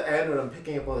until the end when I'm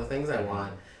picking up all the things I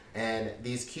want, and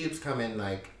these cubes come in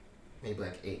like maybe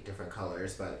like 8 different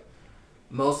colors, but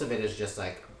most of it is just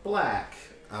like black,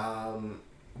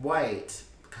 white,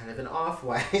 kind of an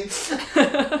off-white,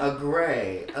 a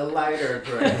gray, a lighter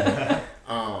gray,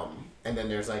 and then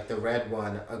there's like the red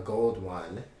one, a gold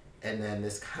one, and then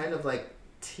this kind of like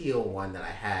teal one that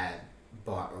I had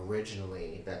bought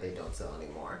originally that they don't sell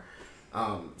anymore.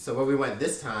 So when we went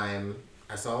this time,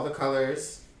 I saw all the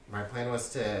colors. My plan was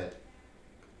to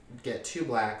get 2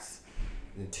 blacks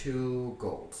and 2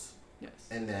 golds. Yes.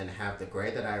 And then have the gray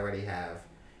that I already have,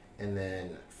 and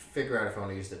then figure out if I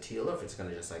want to use the teal or if it's going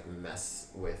to just like mess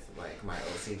with like my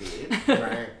OCD,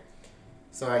 right?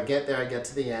 So I get there, I get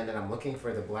to the end, and I'm looking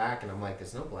for the black, and I'm like,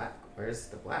 there's no black. Where's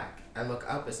the black? I look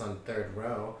up, it's on the 3rd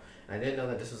row. I didn't know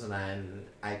that this was an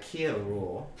IKEA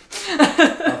rule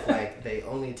of like they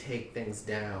only take things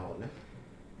down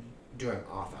during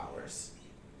off hours.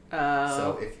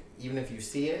 So even if you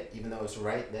see it, even though it's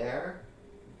right there,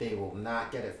 they will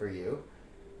not get it for you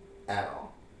at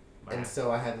all. Wow. And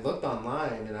so I had looked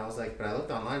online, and I was like, but I looked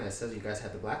online and it says you guys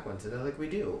had the black ones. And they're like, we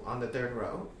do, on the 3rd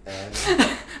row.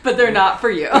 And but they're not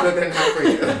for you. But they're not for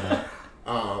you.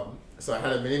 So I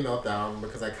had a mini meltdown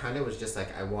because I kind of was just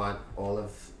like, I want all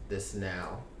of this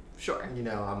now. Sure. You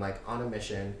know, I'm like on a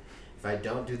mission. If I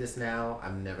don't do this now,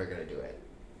 I'm never going to do it.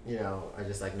 You know, I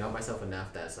just like know myself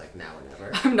enough that's like now or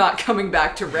never. I'm not coming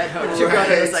back to Red Hook to go to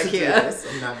this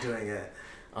IKEA. I'm not doing it.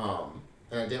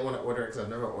 And I didn't want to order it because I've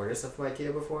never ordered stuff from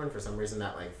IKEA before, and for some reason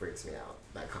that like freaks me out,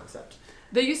 that concept.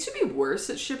 They used to be worse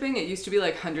at shipping. It used to be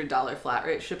like $100 flat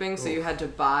rate shipping, so you had to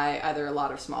buy either a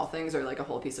lot of small things or like a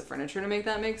whole piece of furniture to make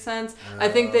that make sense. I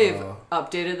think they've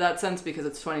updated that sense because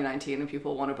it's 2019 and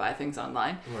people want to buy things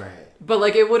online. Right. But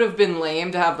like it would have been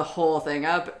lame to have the whole thing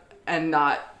up and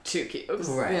not 2 cubes.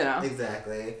 Right. You know?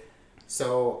 Exactly.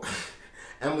 So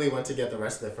Emily went to get the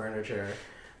rest of the furniture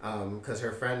because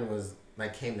her friend was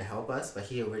like came to help us, but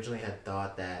he originally had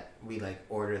thought that we like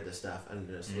ordered the stuff and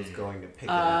just was going to pick it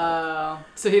up.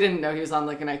 So he didn't know he was on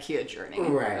like an IKEA journey.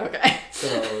 Right. Okay. So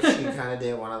she kind of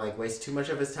didn't want to like waste too much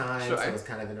of his time, Sure. so it was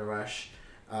kind of in a rush.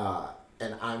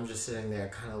 And I'm just sitting there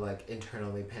kind of like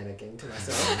internally panicking to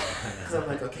myself because I'm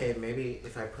like, okay, maybe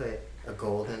if I put a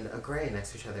gold and a gray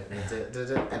next to each other,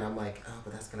 and I'm like, oh,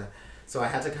 but that's gonna. So I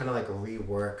had to kind of like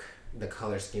rework the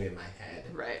color scheme in my head.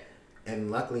 Right.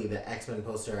 And luckily, the X-Men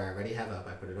poster I already have up.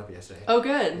 I put it up yesterday. Oh,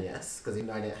 good. Yes, because even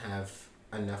though I didn't have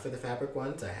enough of the fabric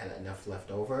ones, I had enough left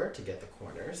over to get the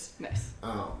corners. Nice.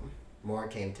 More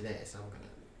came today, so I'm gonna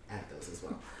add those as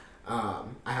well.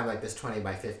 I have like this 20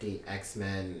 by 50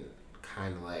 X-Men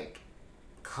kind of like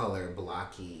color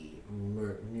blocky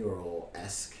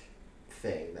mural-esque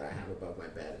thing that I have above my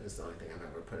bed, and it's the only thing I've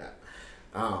ever put up.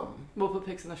 We'll put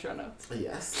pics in the show notes.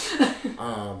 Yes.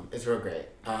 It's real great.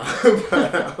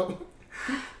 But,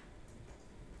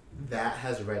 that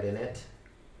has red in it.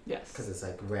 Yes. Because it's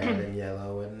like red and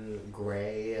yellow and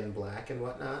gray and black and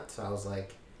whatnot. So I was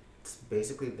like, it's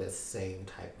basically the same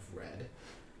type of red.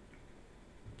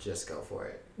 Just go for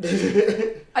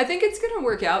it. I think it's going to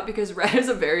work out because red is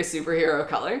a very superhero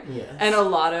color. Yes. And a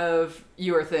lot of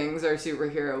your things are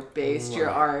superhero based, your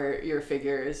Right. art, your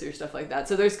figures, your stuff like that.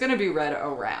 So there's going to be red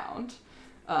around.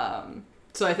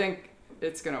 So I think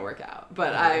it's going to work out.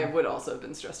 But I would also have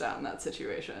been stressed out in that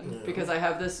situation because I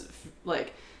have this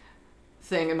like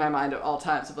thing in my mind at all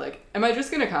times of like, am I just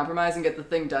going to compromise and get the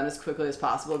thing done as quickly as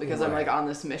possible because I'm like on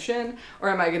this mission, or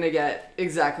am I going to get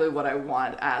exactly what I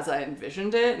want as I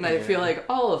envisioned it? And I feel like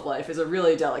all of life is a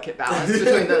really delicate balance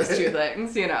between those two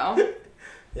things, you know?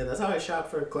 Yeah, that's how I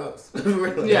shop for clothes.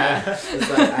 Really. Yeah. It's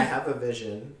like I have a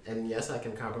vision, and yes, I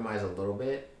can compromise a little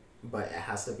bit, but it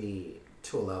has to be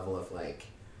to a level of like,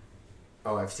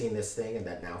 oh, I've seen this thing and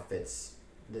that now fits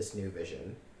this new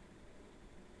vision.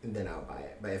 And then I'll buy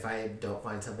it. But if I don't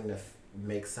find something to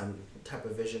make some type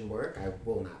of vision work, I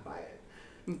will not buy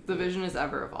it. The vision is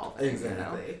ever evolving.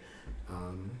 Exactly. You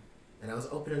know? And I was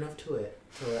open enough to it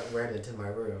to let red into my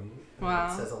room.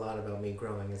 Wow. It says a lot about me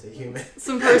growing as a human.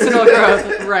 Some personal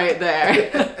growth right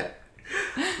there.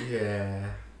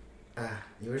 Yeah.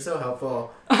 You were so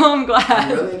helpful. Oh, I'm glad.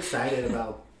 I'm really excited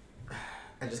about...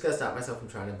 I just gotta stop myself from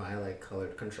trying to buy like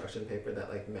colored construction paper that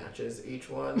like matches each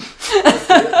one.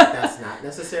 That's not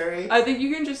necessary. I think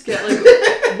you can just get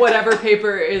like whatever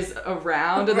paper is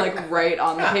around and like write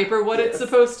on the paper what it's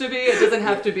supposed to be. It doesn't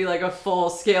have to be like a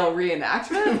full scale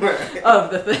reenactment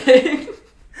of the thing.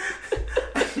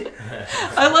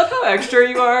 I love how extra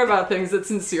you are about things that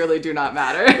sincerely do not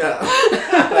matter. No.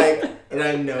 Like, and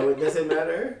I know it doesn't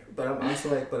matter, but I'm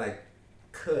also like, but I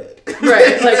could.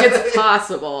 Right, like it's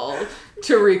possible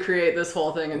to recreate this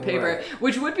whole thing in paper, Right.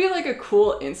 which would be like a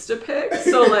cool Instapic.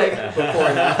 So like, Before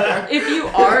and after. if you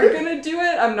are gonna do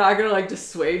it, I'm not gonna like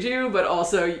dissuade you, but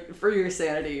also for your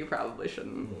sanity, you probably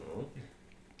shouldn't.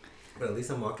 But at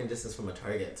least I'm walking distance from a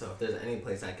Target, so if there's any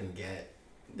place I can get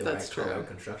the That's right true. color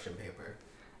construction paper.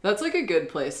 That's like a good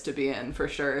place to be in for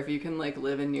sure. If you can like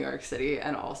live in New York City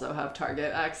and also have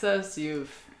Target access,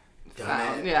 you've Done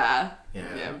found, it. yeah,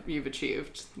 Yeah. you've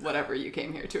achieved whatever you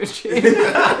came here to achieve.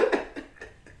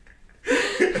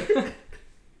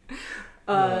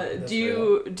 That's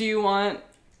Do you want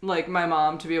like my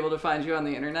mom to be able to find you on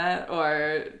the internet,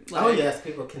 or like? Oh yes,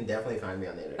 people can definitely find me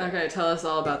on the internet. Okay, tell us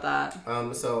all about that.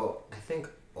 So I think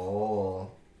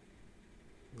all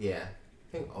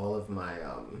of my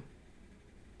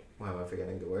why am I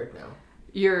forgetting the word now?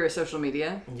 Your social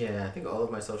media. Yeah, I think all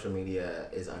of my social media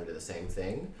is under the same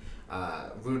thing.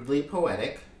 Rudely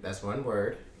Poetic, that's one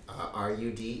word.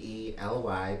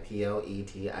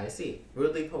 RUDELYPOETIC.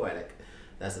 Rudely Poetic.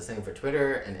 That's the same for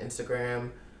Twitter and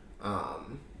Instagram. I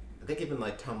think even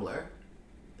like Tumblr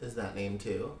is that name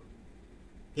too.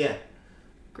 Yeah.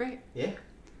 Great. Yeah.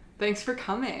 Thanks for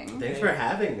coming. Thanks for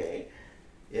having me.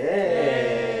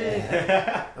 Yay!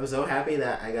 I'm so happy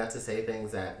that I got to say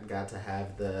things that got to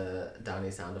have the Donnie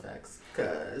sound effects.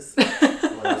 Because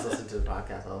when I was listening to the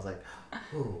podcast, I was like,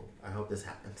 ooh, I hope this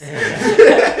happens.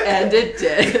 And it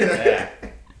did.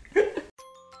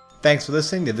 Thanks for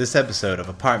listening to this episode of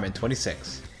Apartment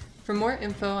 26. For more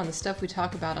info on the stuff we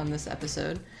talk about on this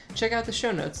episode, check out the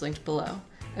show notes linked below.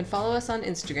 And follow us on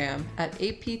Instagram at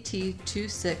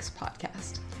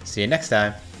APT26podcast. See you next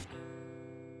time.